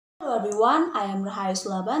Hello everyone, I am RAHAYU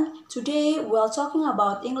SILABAN. Today we are talking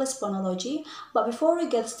about English phonology. But before we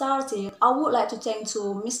get started, I would like to thank to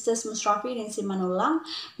Mr. Musrafidin Simanulang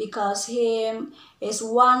because he is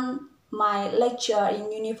my lecturer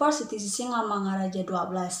in University SISINGAMANGARAJA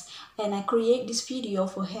 12 and I create this video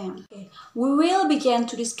for him. We will begin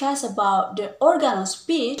to discuss about the organ of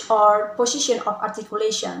speech or position of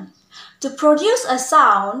articulation. To produce a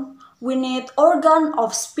sound, we need organ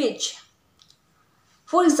of speech.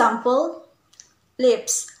 For example,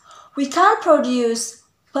 lips. We can't produce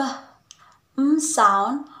p,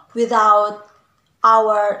 sound without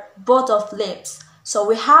our both of lips. So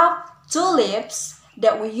we have two lips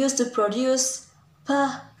that we use to produce p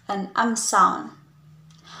and sound.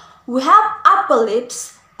 We have upper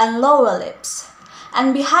lips and lower lips.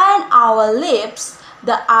 And behind our lips,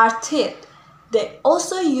 there are teeth. They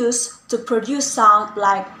also use to produce sound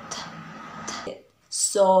like t.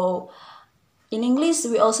 So in English,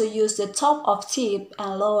 we also use the top of tip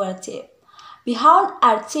and lower tip. Behind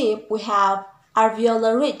our tip, we have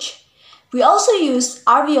alveolar ridge. We also use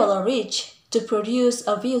alveolar ridge to produce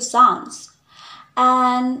a vowel sounds.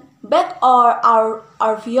 And back our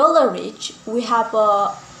alveolar ridge, we have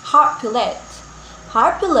a hard palate.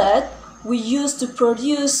 Hard palate we use to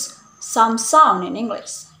produce some sound in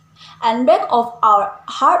English. And back of our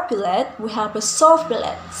hard palate, we have a soft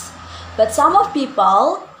palate. But some of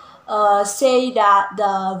people say that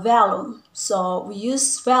the velum, so we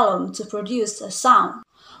use velum to produce a sound.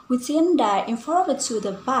 Within that, in forward to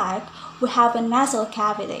the back, we have a nasal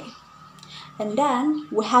cavity, and then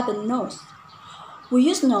we have a nose. We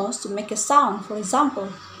use nose to make a sound. For example,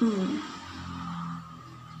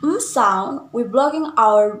 sound. We're blocking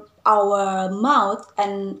our mouth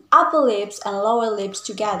and upper lips and lower lips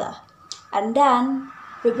together, and then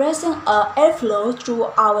we're pressing airflow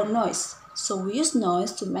through our nose. So we use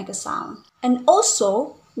nose to make a sound. And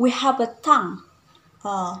also we have a tongue.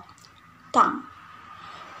 Tongue.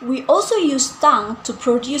 We also use tongue to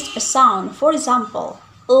produce a sound. For example,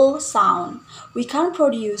 sound. We can't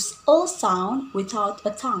produce sound without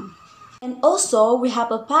a tongue. And also we have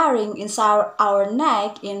a pairing inside our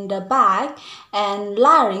neck in the back and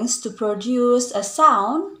larynx to produce a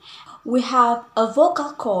sound. We have a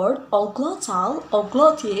vocal cord or glottal or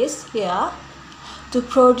glottis here to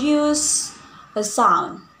produce a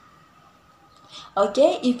sound.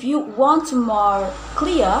 Okay, if you want more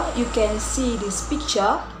clear, you can see this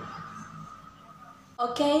picture.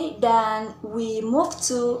 Okay, then we move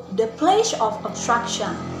to the place of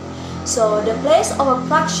abstraction. So the place of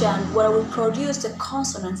abstraction where we produce the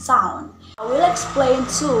consonant sound. I will explain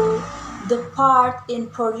to the part in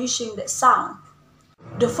producing the sound.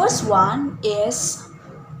 The first one is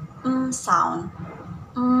sound.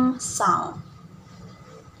 Sound.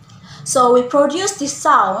 So we produce this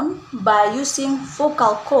sound by using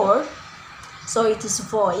vocal cord, so it is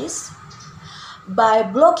voice, by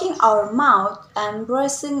blocking our mouth and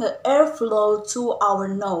pressing the airflow to our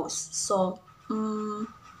nose. So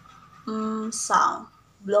sound,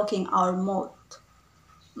 blocking our mouth,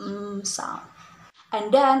 sound.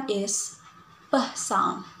 And then is p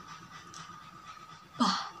sound, p.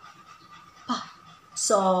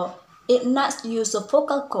 So it not use a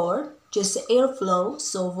vocal cord, just airflow,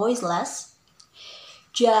 so voiceless.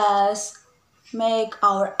 Just make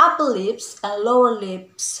our upper lips and lower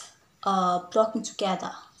lips blocking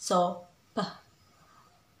together. So p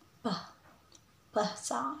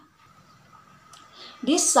sound.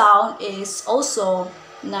 This sound is also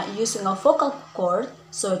not using a vocal cord,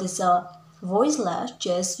 so it is a voiceless,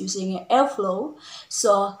 just using an airflow.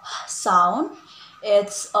 So sound,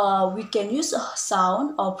 it's we can use a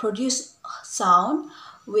sound or produce sound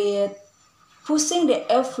with pushing the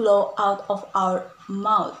airflow out of our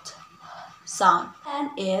mouth. Sound,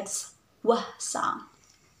 and it's w sound.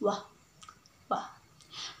 W.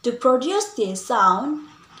 To produce this sound,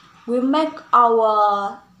 we make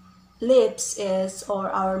our lips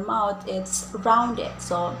or our mouth is rounded.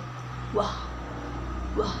 So w.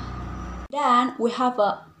 Then we have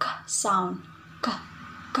a k sound. K.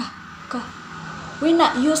 We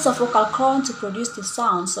not use a vocal cord to produce the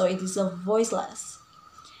sound, so it is a voiceless.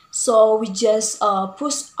 So we just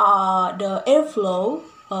push the airflow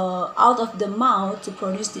out of the mouth to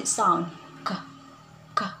produce this sound. K.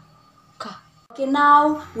 Okay,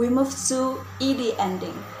 now we move to ed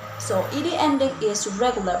ending. So ed ending is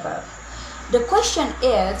regular verb. The question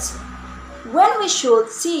is, when we should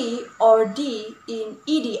C or D in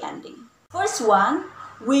ed ending? First one,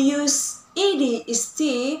 we use ed is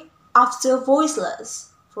T after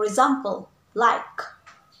voiceless. For example, like.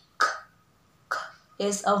 K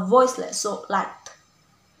is a voiceless, so like.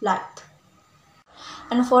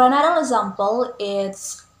 And for another example,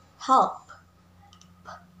 it's help.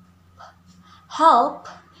 Help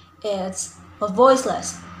is a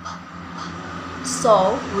voiceless,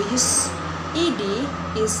 so we use ed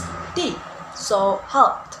is d, so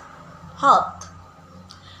helped, helped.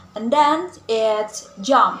 And then it's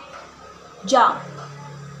jump, jump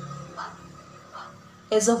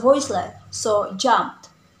is a voiceless, so jumped,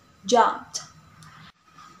 jumped.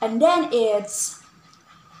 And then it's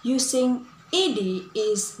using ed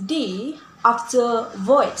is d after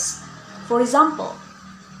voice. For example,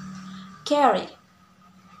 carry,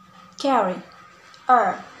 carry,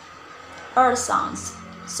 sounds,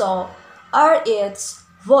 so is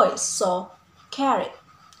voice, so carry,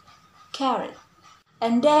 carry.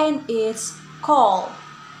 And then it's call,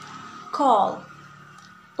 call,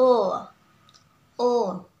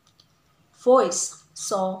 voice,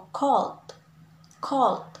 so called,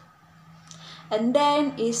 called. And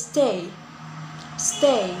then is stay,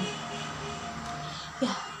 stay,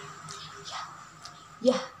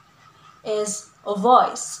 yeah, is a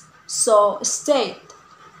voice, so state,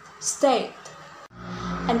 state.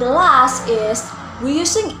 And the last is we're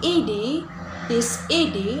using ed is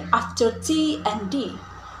ed after t and d.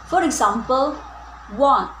 For example,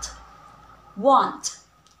 want, want,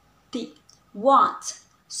 t, want,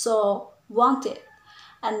 so wanted.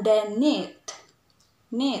 And then need,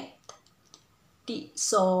 need, t,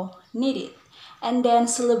 so needed. And then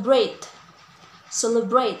celebrate,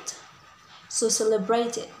 celebrate, so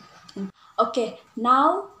celebrated. Okay,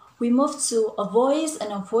 now we move to a voice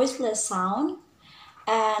and a voiceless sound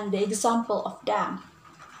and the example of them.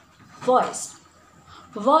 Voice.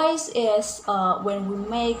 Voice is when we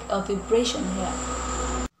make a vibration here.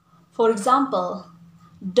 For example,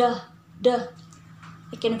 the,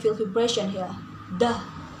 I can feel vibration here. The,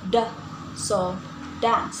 so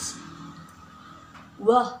dance.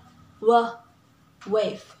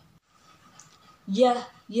 Wave. Yeah.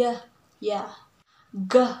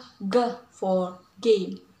 G for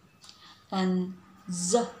game. And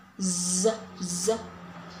z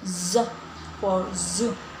for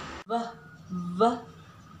zoo. V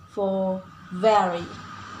for very,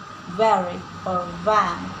 or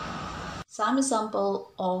van. Some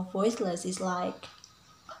example of voiceless is like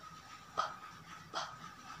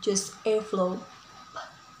just airflow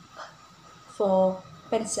for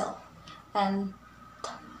pencil, and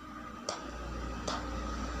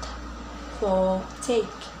for take,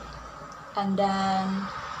 and then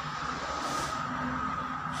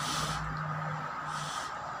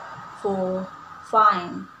for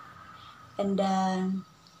fine, and then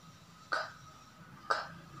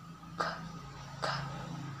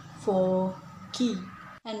for key,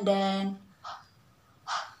 and then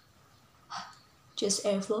just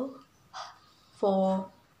airflow for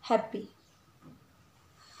happy,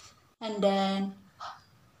 and then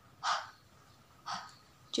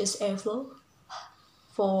just airflow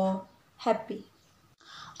for happy.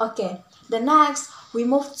 Okay, the next we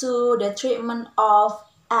move to the treatment of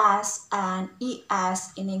as and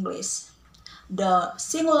es in English. The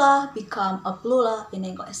singular become a plural in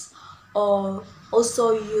English, or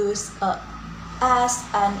also use as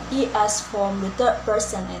and es from the third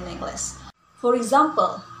person in English. For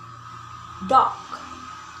example, dog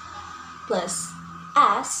plus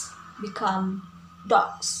as become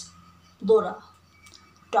dogs, plural,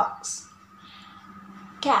 dogs.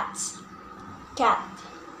 Cats, cat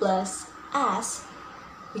plus as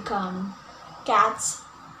become cats,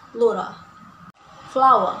 plural.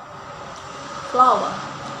 Flower, flower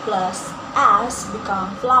plus as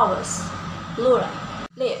become flowers, plural.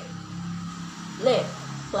 Lip, lip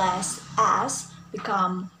plus as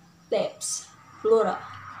become lips, plural,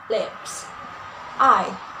 lips.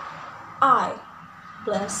 Eye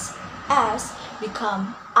plus as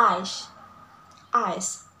become eyes,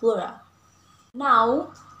 eyes, plural.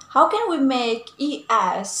 Now, how can we make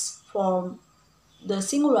es from the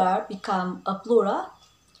singular become a plural?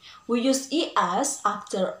 We use es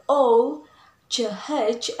after o, ch,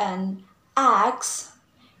 and x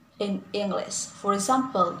in English. For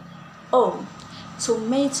example, o,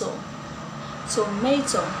 tomato,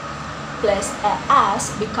 tomato plus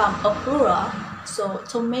as become a plural, so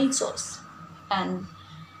tomatoes, and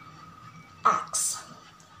x.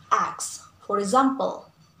 For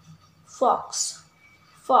example, fox,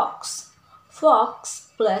 fox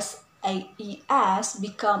plus es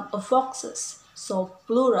become a foxes, so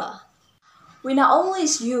plural. We not only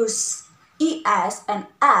use es and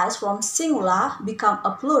as from singular become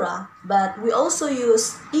a plural, but we also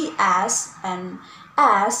use es and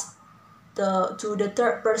as to the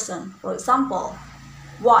third person. For example,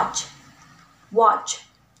 watch,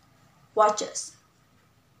 watches.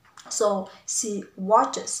 So she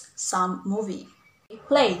watches some movie.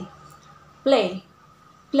 Play, play.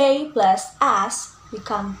 Play plus as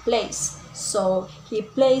become plays. So he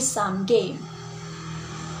plays some game.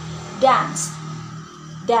 Dance,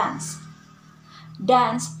 dance.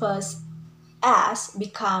 Dance plus as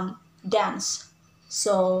become dance.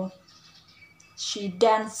 So she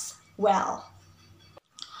danced well.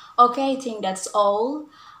 Okay, I think that's all.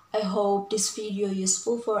 I hope this video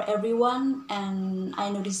useful for everyone, and I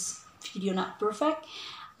know this video not perfect,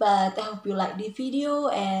 but I hope you like the video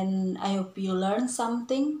and I hope you learn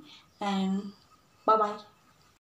something, and bye bye.